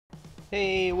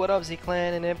Hey, what up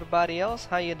Z-Clan and everybody else?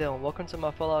 How you doing? Welcome to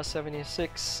my Fallout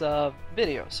 76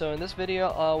 video. So in this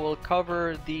video I will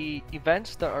cover the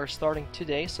events that are starting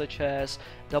today, such as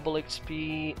double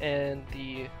XP and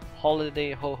the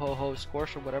holiday ho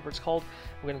Scorched or whatever it's called.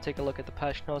 We're going to take a look at the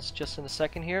patch notes just in a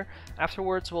second here.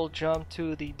 Afterwards we'll jump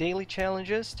to the daily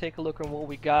challenges, take a look at what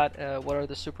we got, what are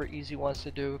the super easy ones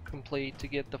to do, complete to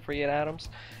get the free items,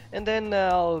 and then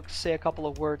I'll say a couple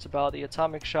of words about the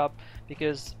atomic shop,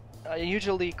 because I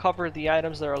usually cover the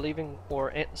items that are leaving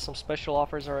or some special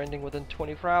offers are ending within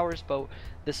 24 hours, but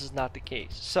this is not the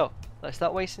case. So let's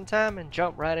not wasting time and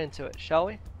jump right into it, shall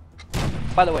we?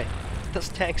 By the way, this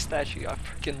tank statue, I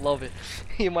freaking love it.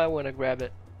 You might want to grab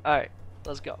it. Alright,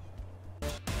 let's go.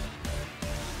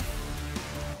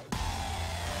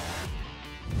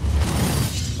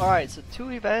 Alright, so two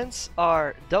events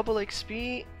are double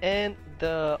XP and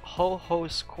the ho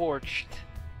Scorched.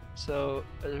 So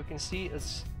as you can see,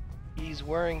 he's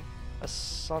wearing a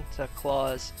Santa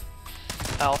Claus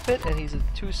outfit and he's a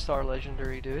 2-star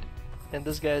legendary dude, and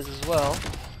this guy's as well.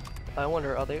 I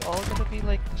wonder, are they all gonna be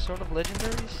like sort of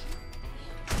legendaries?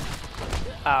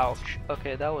 Ouch.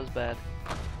 Okay, that was bad.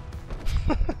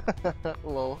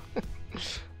 Lol.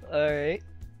 Alright.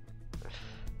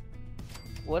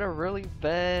 What a really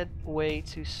bad way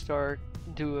to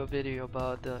do a video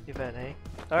about the event, eh?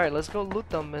 Alright, let's go loot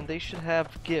them, and they should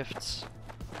have gifts.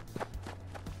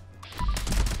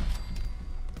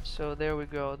 So there we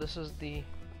go. This is the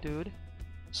dude.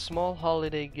 Small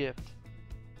holiday gift.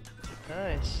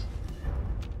 Nice.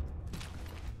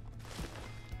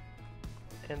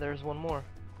 And there's one more.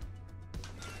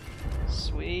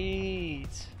 Sweet.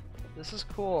 This is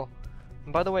cool.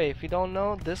 And by the way, if you don't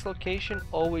know, this location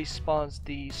always spawns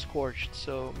the Scorched,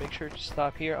 so make sure to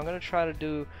stop here. I'm gonna try to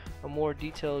do a more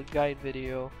detailed guide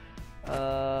video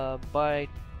by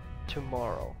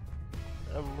tomorrow.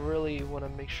 I really want to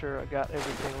make sure I got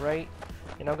everything right,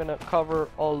 and I'm gonna cover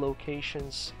all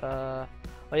locations. Oh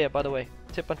yeah, by the way,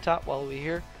 tip on top while we're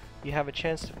here, you have a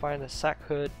chance to find a sack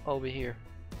hood over here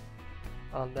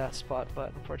on that spot,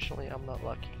 but unfortunately I'm not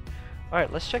lucky.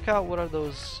 Alright, let's check out what are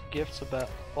those gifts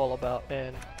all about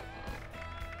and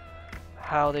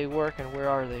how they work and where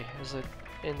are they. Is it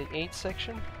in the 8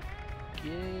 section?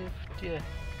 Gift, yeah.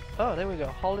 Oh, there we go,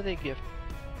 holiday gift.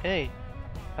 Hey,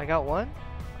 I got one?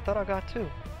 I thought I got 2.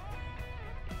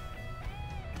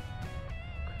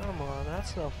 Come on,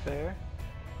 that's not fair.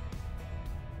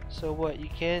 So what, you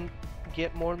can't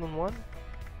get more than one?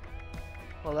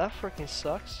 Well, that freaking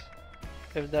sucks,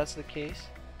 if that's the case.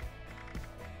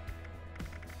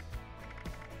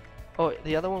 Oh,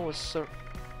 the other one was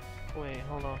wait,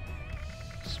 hold on.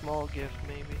 Small gift,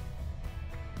 maybe.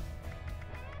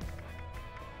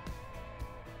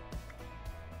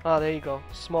 Ah, there you go.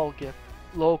 Small gift.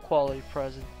 Low quality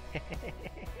present.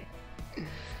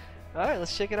 Alright,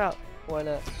 let's check it out. Why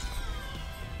not?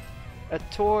 A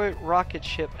toy rocket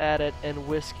ship added and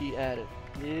whiskey added.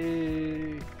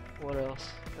 Yay! What else?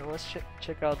 And let's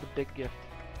check out the big gift.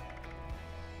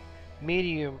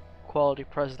 Medium quality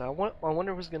present. I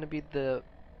wonder who's gonna be the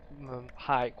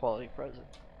high quality present.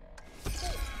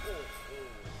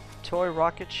 Toy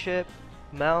rocket ship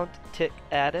mount tick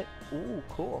added. Ooh,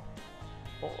 cool.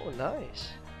 Oh,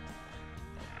 nice.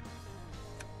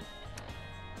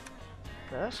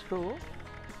 That's cool.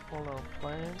 Hold on,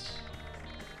 plans.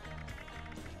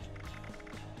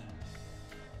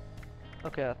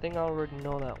 Okay, I think I already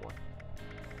know that one.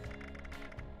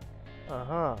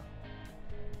 Uh-huh.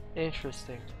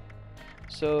 Interesting.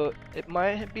 So it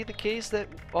might be the case that,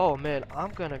 oh man,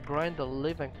 I'm gonna grind the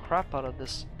living crap out of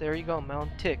this. There you go,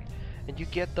 Mount Tick. And you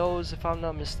get those, if I'm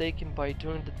not mistaken, by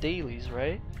doing the dailies,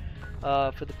 right?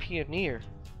 For the Pioneer.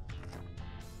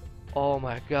 Oh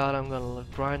my god, I'm gonna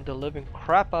grind the living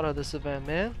crap out of this event,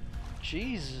 man.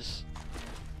 Jesus.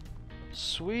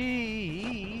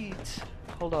 Sweet.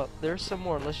 Hold up, there's some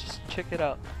more. Let's just check it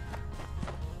out.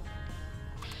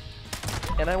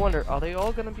 And I wonder, are they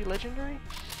all gonna be legendary?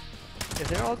 If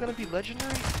they're all gonna be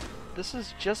legendary, this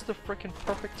is just the freaking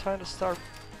perfect time to start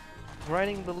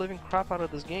grinding the living crap out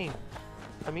of this game.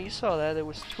 I mean, you saw that, there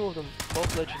was 2 of them,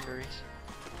 both legendaries.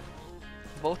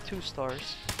 Both 2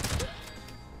 stars.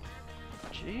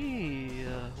 Gee,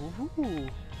 woohoo,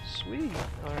 sweet.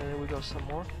 Alright, there we go, some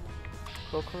more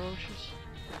cockroaches.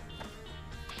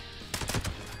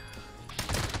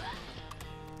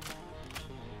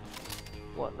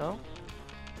 What, no?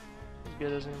 This guy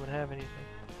doesn't even have anything.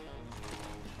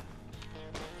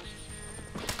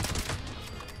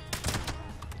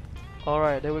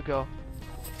 Alright, there we go.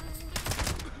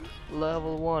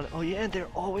 Level 1. Oh yeah, and they're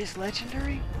always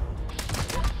legendary?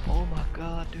 Oh my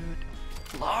god, dude.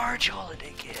 Large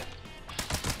holiday gift.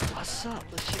 What's up?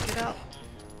 Let's check it out.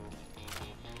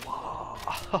 Wow.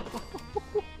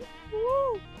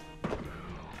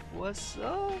 What's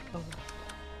up?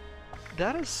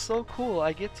 That is so cool.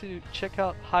 I get to check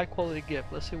out high quality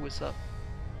gift. Let's see what's up.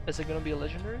 Is it gonna be a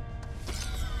legendary?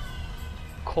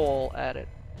 Coal added.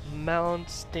 Mound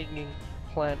stinging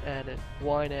plant added.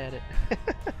 Wine added.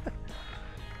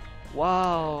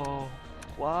 Wow.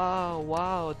 Wow,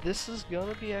 wow. This is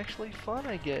gonna be actually fun,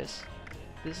 I guess.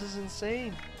 This is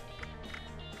insane.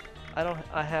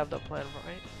 I have that plan,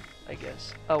 right? I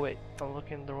guess. Oh wait, I'm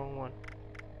looking at the wrong one.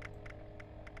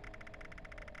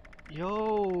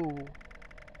 Yo.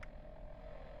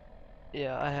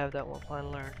 Yeah, I have that one plan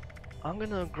learned. I'm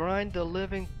gonna grind the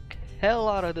living hell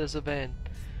out of this event.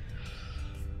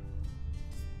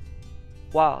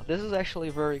 Wow, this is actually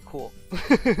very cool.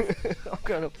 I'm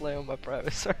gonna play on my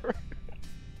private server.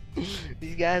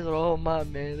 These guys are all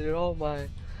mine, man. They're all mine.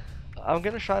 I'm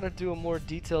gonna try to do a more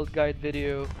detailed guide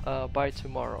video by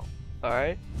tomorrow.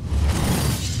 Alright?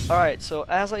 Alright, so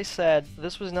as I said,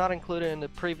 this was not included in the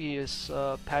previous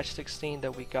patch 16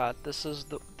 that we got. This is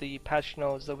the patch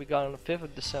notes that we got on the 5th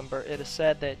of December. It is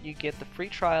said that you get the free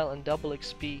trial and double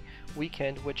XP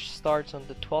weekend, which starts on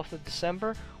the 12th of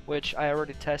December, which I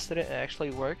already tested it and it actually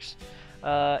works.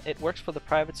 It works for the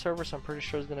private server, so I'm pretty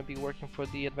sure it's going to be working for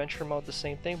the adventure mode, the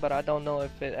same thing, but I don't know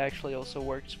if it actually also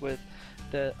works with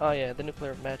the, oh yeah, the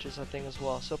nuclear matches, I think, as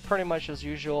well. So pretty much as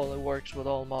usual, it works with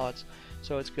all mods,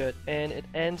 so it's good. And it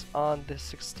ends on the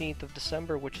 16th of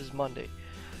December, which is Monday.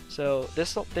 So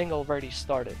this thing already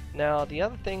started. Now the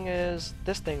other thing is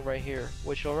this thing right here,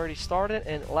 which already started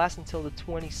and it lasts until the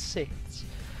 26th.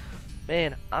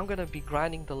 Man, I'm gonna be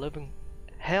grinding the living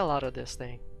hell out of this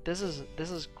thing. This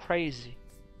is crazy.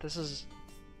 This is,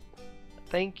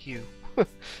 thank you.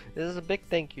 This is a big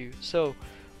thank you. So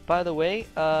by the way,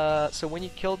 so when you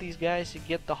kill these guys, you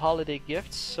get the holiday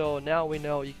gifts. So now we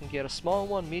know you can get a small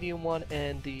one, medium one,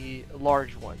 and the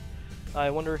large one. I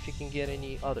wonder if you can get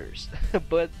any others.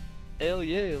 But hell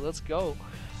yeah, let's go.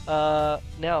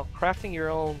 Now crafting your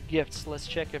own gifts. Let's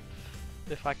check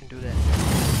if I can do that.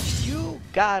 You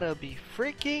gotta be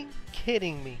freaking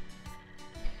kidding me.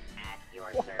 At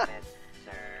your service,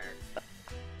 sir.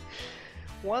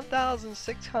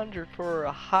 1,600 for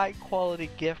a high quality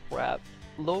gift wrap,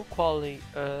 low quality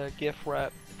gift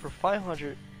wrap for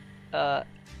 500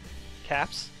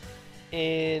 caps,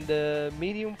 and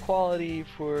medium quality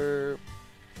for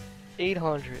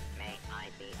 800. May I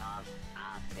be of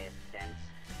assistance?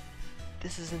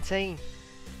 This is insane.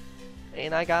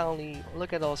 And I got only,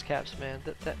 look at those caps, man.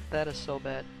 That is so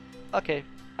bad. Okay,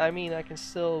 I mean I can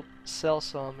still sell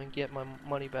some and get my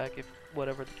money back if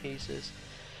whatever the case is.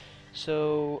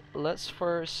 So let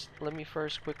me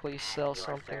first quickly sell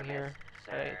something here.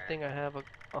 I think I have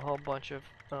a whole bunch of,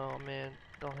 oh man,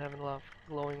 don't have enough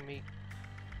glowing meat.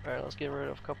 Alright, let's get rid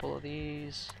of a couple of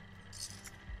these.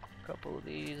 I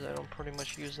don't pretty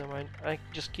much use them. I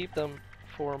just keep them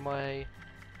for my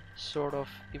sort of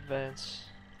events.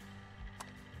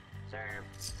 Serve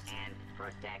and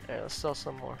protect. Alright, let's sell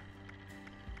some more.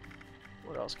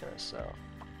 What else can I sell?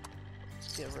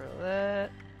 Let's get rid of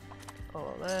that.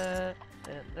 All of that,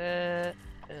 and that,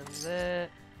 and that.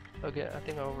 Okay, I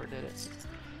think I overdid it.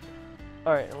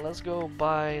 Alright, and let's go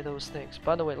buy those things.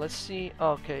 By the way, let's see.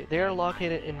 Okay, they're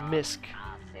located in Misk.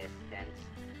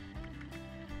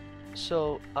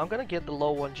 So, I'm gonna get the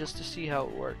low one just to see how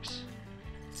it works.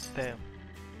 Bam.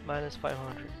 Minus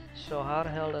 500. So, how the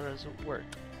hell does it work?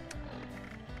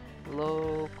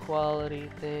 Low quality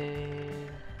thing.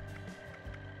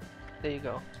 There you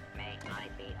go.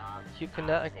 You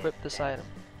cannot equip this item.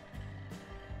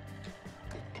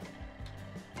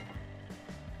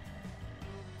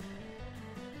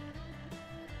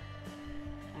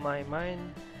 My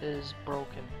mind is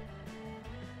broken.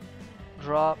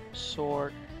 Drop,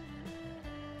 sword,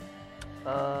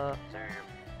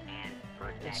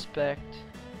 inspect,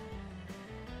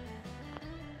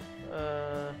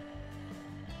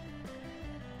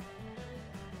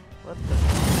 what the?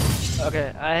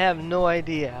 Okay, I have no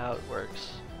idea how it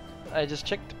works. I just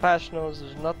checked the patch notes,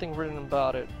 there's nothing written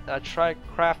about it. I tried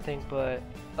crafting, but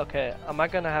okay, am I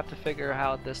gonna have to figure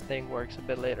how this thing works a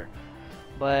bit later.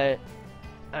 But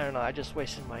I don't know, I just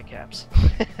wasted my caps.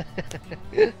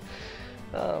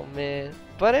 Oh man.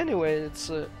 But anyway, it's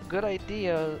a good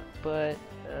idea, but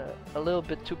a little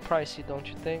bit too pricey, don't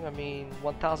you think? I mean,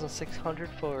 1,600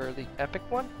 for the epic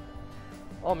one?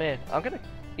 Oh man,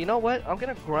 you know what? I'm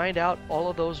gonna grind out all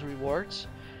of those rewards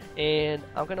and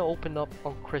I'm gonna open up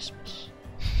on Christmas.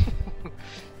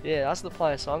 Yeah, that's the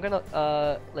plan. So I'm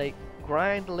gonna like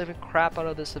grind the living crap out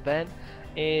of this event,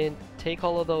 and take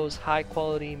all of those high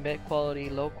quality, mid quality,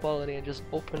 low quality, and just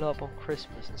open up on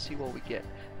Christmas and see what we get.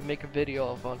 And make a video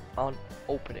of on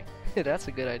opening. That's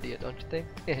a good idea, don't you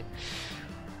think?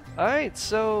 Alright,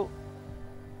 so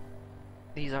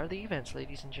these are the events,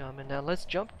 ladies and gentlemen. Now let's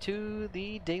jump to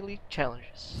the daily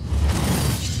challenges.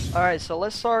 Alright, so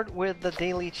let's start with the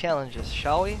daily challenges,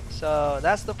 shall we? So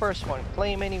that's the first one.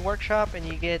 Claim any workshop and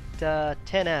you get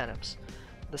 10 atoms.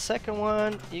 The second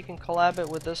one, you can collab it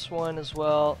with this one as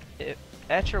well.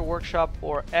 At your workshop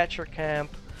or at your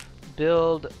camp,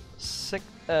 build 10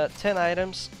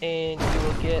 items and you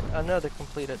will get another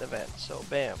completed event. So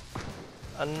bam,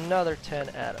 another 10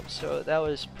 atoms. So that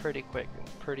was pretty quick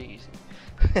and pretty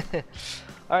easy.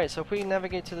 Alright, so if we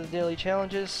navigate to the daily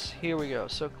challenges, here we go.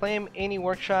 So claim any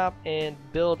workshop and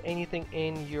build anything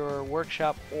in your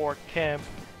workshop or camp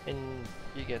and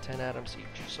you get 10 atoms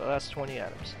each. So that's 20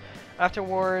 atoms.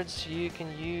 Afterwards, you can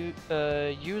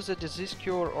use a disease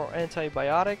cure or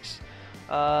antibiotics.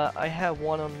 I have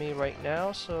one on me right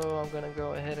now, so I'm gonna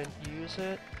go ahead and use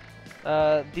it.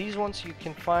 These ones you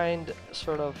can find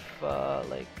sort of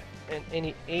like in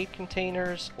any aid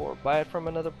containers or buy it from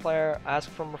another player, ask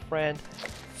from a friend.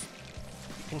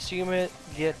 Consume it,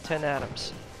 get 10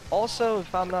 atoms. Also,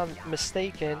 if I'm not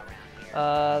mistaken,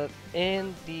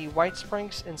 in the White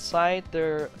Springs inside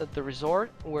the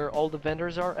resort where all the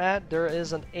vendors are at, there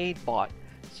is an aid bot.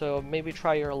 So maybe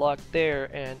try your luck there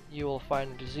and you will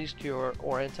find a disease cure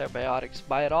or antibiotics.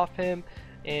 Buy it off him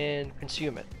and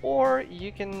consume it. Or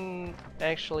you can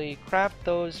actually craft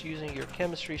those using your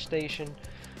chemistry station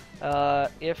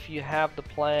if you have the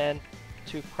plan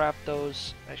to craft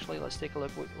those. Actually, let's take a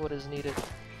look what is needed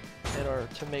in order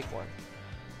to make one.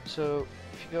 So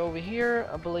if you go over here,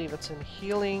 I believe it's in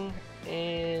healing,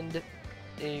 and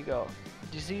there you go.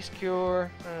 Disease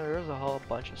cure. There's a whole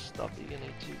bunch of stuff that you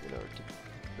need to in order to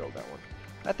build that one.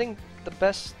 I think the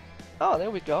best. Oh,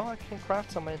 there we go. I can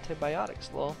craft some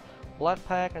antibiotics. Well, blood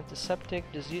pack,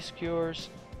 antiseptic, disease cures.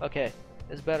 Okay,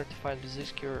 it's better to find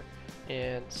disease cure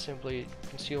and simply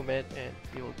consume it, and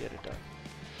you will get it done.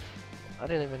 I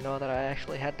didn't even know that I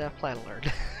actually had that plan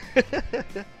learned.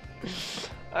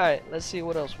 Alright, let's see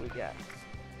what else we got.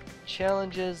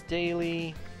 Challenges,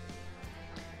 daily.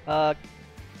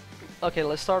 Okay,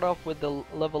 let's start off with the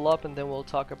level up and then we'll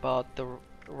talk about the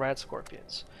rat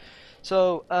scorpions.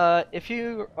 So, if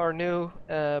you are new,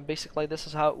 basically this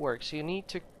is how it works. You need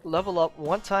to level up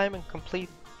one time and complete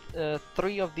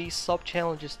 3 of these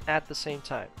sub-challenges at the same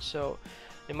time. So,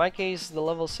 in my case, the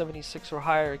level 76 or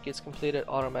higher gets completed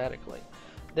automatically.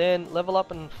 Then level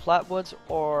up in Flatwoods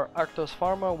or Arctos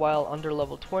Pharma while under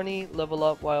level 20, level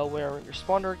up while wearing your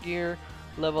spawner gear,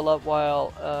 level up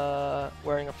while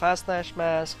wearing a fast dash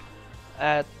mask,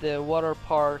 at the water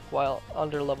park while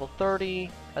under level 30,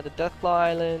 at the Deathclaw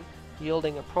Island,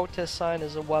 yielding a protest sign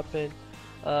as a weapon,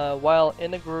 while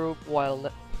in a group, while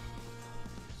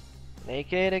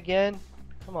naked again,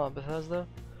 come on Bethesda,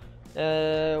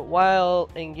 while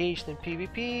engaged in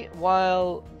PvP,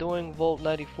 while doing Volt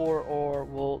 94 or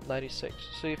Volt 96.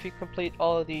 So if you complete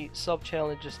all of the sub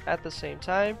challenges at the same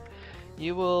time,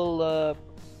 you will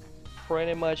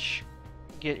pretty much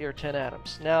get your 10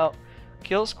 atoms. Now,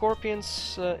 kill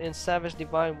scorpions in Savage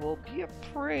Divine will be a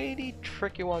pretty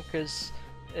tricky one because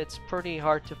it's pretty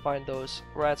hard to find those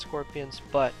rat scorpions,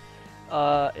 but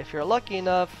if you're lucky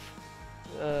enough,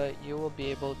 you will be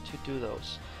able to do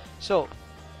those. So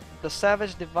the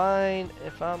Savage Divine,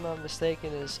 if I'm not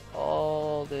mistaken, is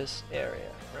all this area,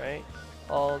 right?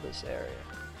 All this area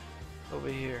over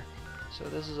here. So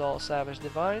this is all Savage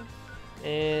Divine,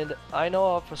 and I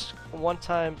know of one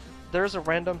time there's a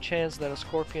random chance that a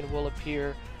scorpion will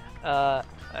appear at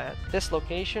this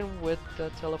location with the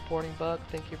teleporting bug.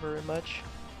 Thank you very much.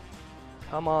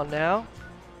 Come on now.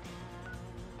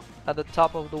 At the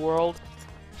top of the world.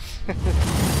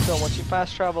 So once you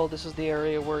fast travel, this is the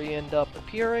area where you end up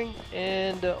appearing,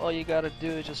 and all you gotta do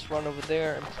is just run over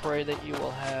there and pray that you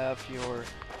will have your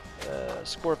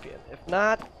scorpion. If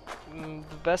not,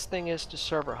 the best thing is to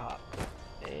server hop.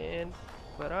 And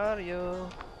where are you?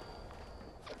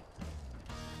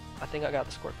 I think I got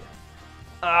the scorpion.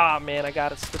 Ah man, I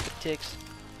got it. Stupid ticks.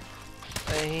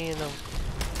 I hate them.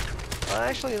 Well,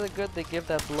 actually, they're good. They give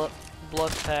that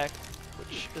blood pack,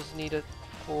 which is needed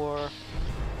for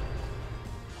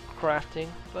crafting.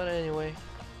 But anyway,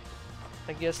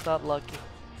 I guess not lucky.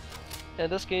 In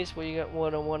this case,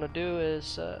 what I want to do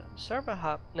is server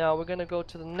hop. Now we're gonna go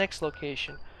to the next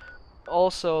location.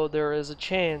 Also, there is a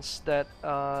chance that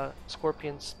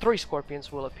 3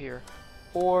 scorpions will appear,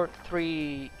 or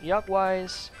 3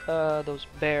 Yagwais, those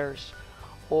bears,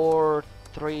 or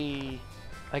 3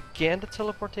 again the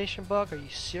teleportation bug. Are you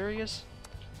serious?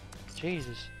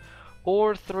 Jesus.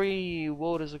 Or 3,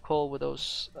 what is it called with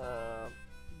those,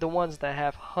 the ones that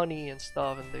have honey and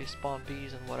stuff and they spawn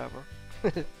bees and whatever.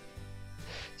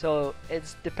 So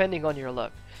it's depending on your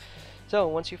luck. So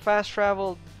once you fast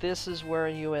travel, this is where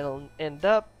you will end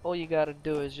up. All you gotta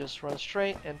do is just run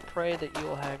straight and pray that you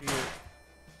will have your...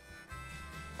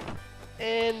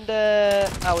 And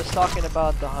I was talking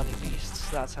about the honey beasts,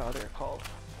 that's how they're called.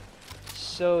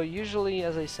 So usually,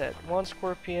 as I said, 1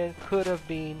 scorpion could have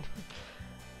been,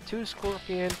 2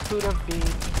 scorpion could have been,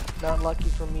 not lucky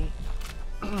for me.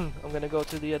 I'm gonna go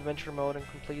to the adventure mode and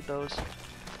complete those.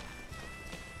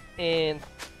 And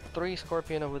 3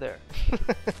 scorpion over there.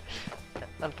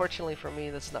 Unfortunately for me,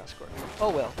 that's not scorpion.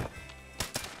 Oh well.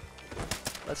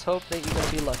 Let's hope that you're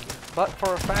gonna be lucky. But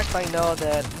for a fact, I know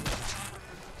that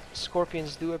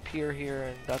scorpions do appear here,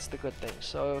 and that's the good thing.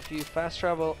 So if you fast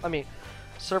travel,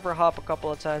 server hop a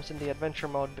couple of times in the adventure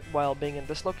mode while being in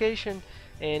this location,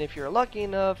 and if you're lucky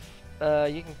enough,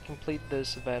 you can complete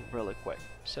this event really quick.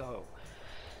 So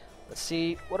let's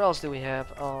see, what else do we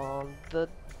have on the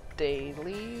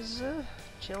dailies?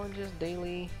 Challenges,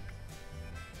 daily,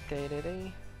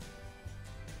 day.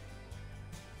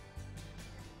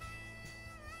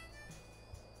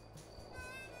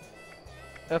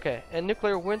 Okay, and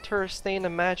Nuclear Winter, stay in the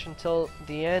match until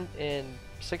the end in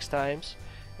 6 times,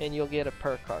 and you'll get a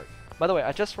perk card. By the way,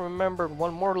 I just remembered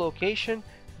one more location.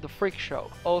 The Freak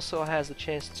Show also has a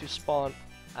chance to spawn,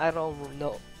 I don't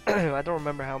know, I don't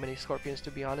remember how many scorpions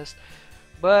to be honest,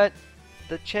 but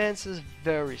the chance is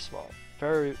very small.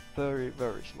 Very, very,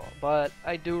 very small. But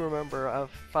I do remember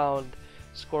I've found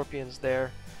scorpions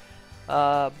there.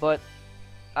 But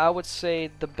I would say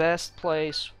the best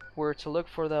place where to look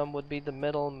for them would be the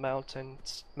middle mountain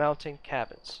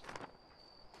cabins.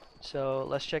 So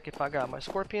let's check if I got my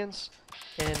scorpions.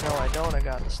 And no, I don't. I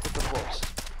got the stupid wolves.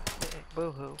 Hey,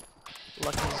 boo-hoo.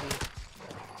 Lucky Z.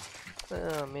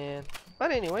 Oh man. But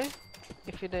anyway,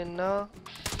 if you didn't know,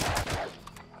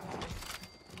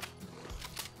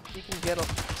 you can get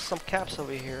some caps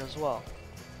over here as well.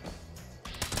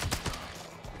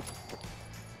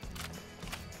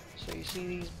 So you see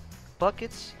these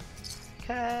buckets?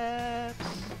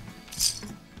 Caps!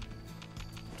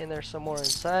 And there's some more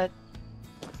inside.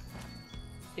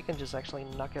 You can just actually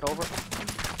knock it over.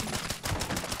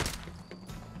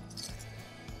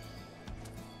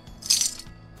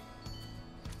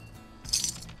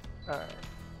 Alright.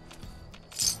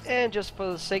 And just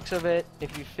for the sakes of it,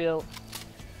 if you feel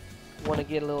want to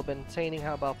get a little bit entertaining,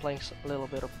 how about playing a little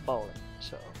bit of bowling?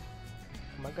 So,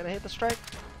 am I gonna hit the strike?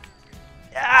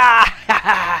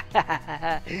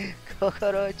 Ah!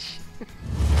 Cockroach!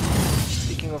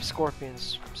 Speaking of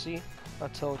scorpions, see? I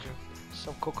told you.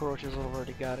 Some cockroaches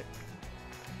already got it.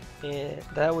 And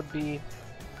that would be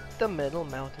the middle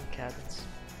mountain cabins.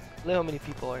 Look how many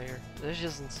people are here. This is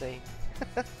just insane.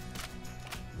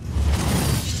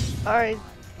 Alright,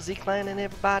 Z-Clan and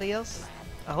everybody else.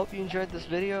 I hope you enjoyed this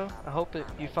video. I hope that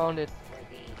you found it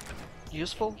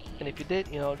useful. And if you did,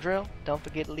 you know drill. Don't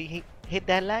forget to hit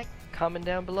that like. Comment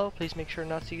down below. Please make sure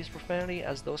not to use profanity,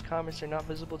 as those comments are not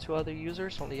visible to other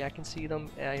users. Only I can see them,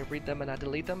 and I read them and I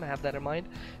delete them. Have that in mind.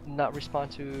 Do not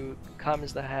respond to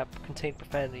comments that have contain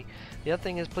profanity. The other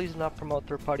thing is, please do not promote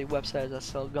third-party websites that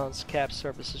sell guns, caps,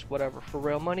 services, whatever for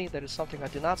real money. That is something I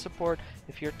do not support.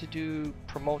 If you're to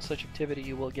promote such activity,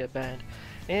 you will get banned.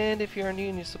 And if you're new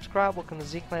and you subscribe, welcome to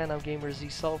Z-Clan. I'm Gamer Z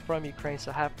Soul from Ukraine,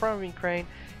 so have from Ukraine,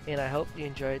 and I hope you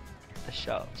enjoyed the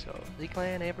show. So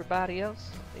Z-Clan, everybody else,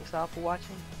 thanks all for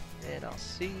watching, and I'll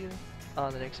see you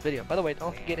on the next video. By the way,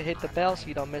 don't forget to hit the bell so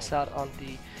you don't miss out on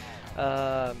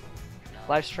the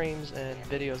live streams and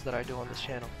videos that I do on this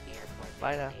channel.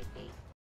 Bye now.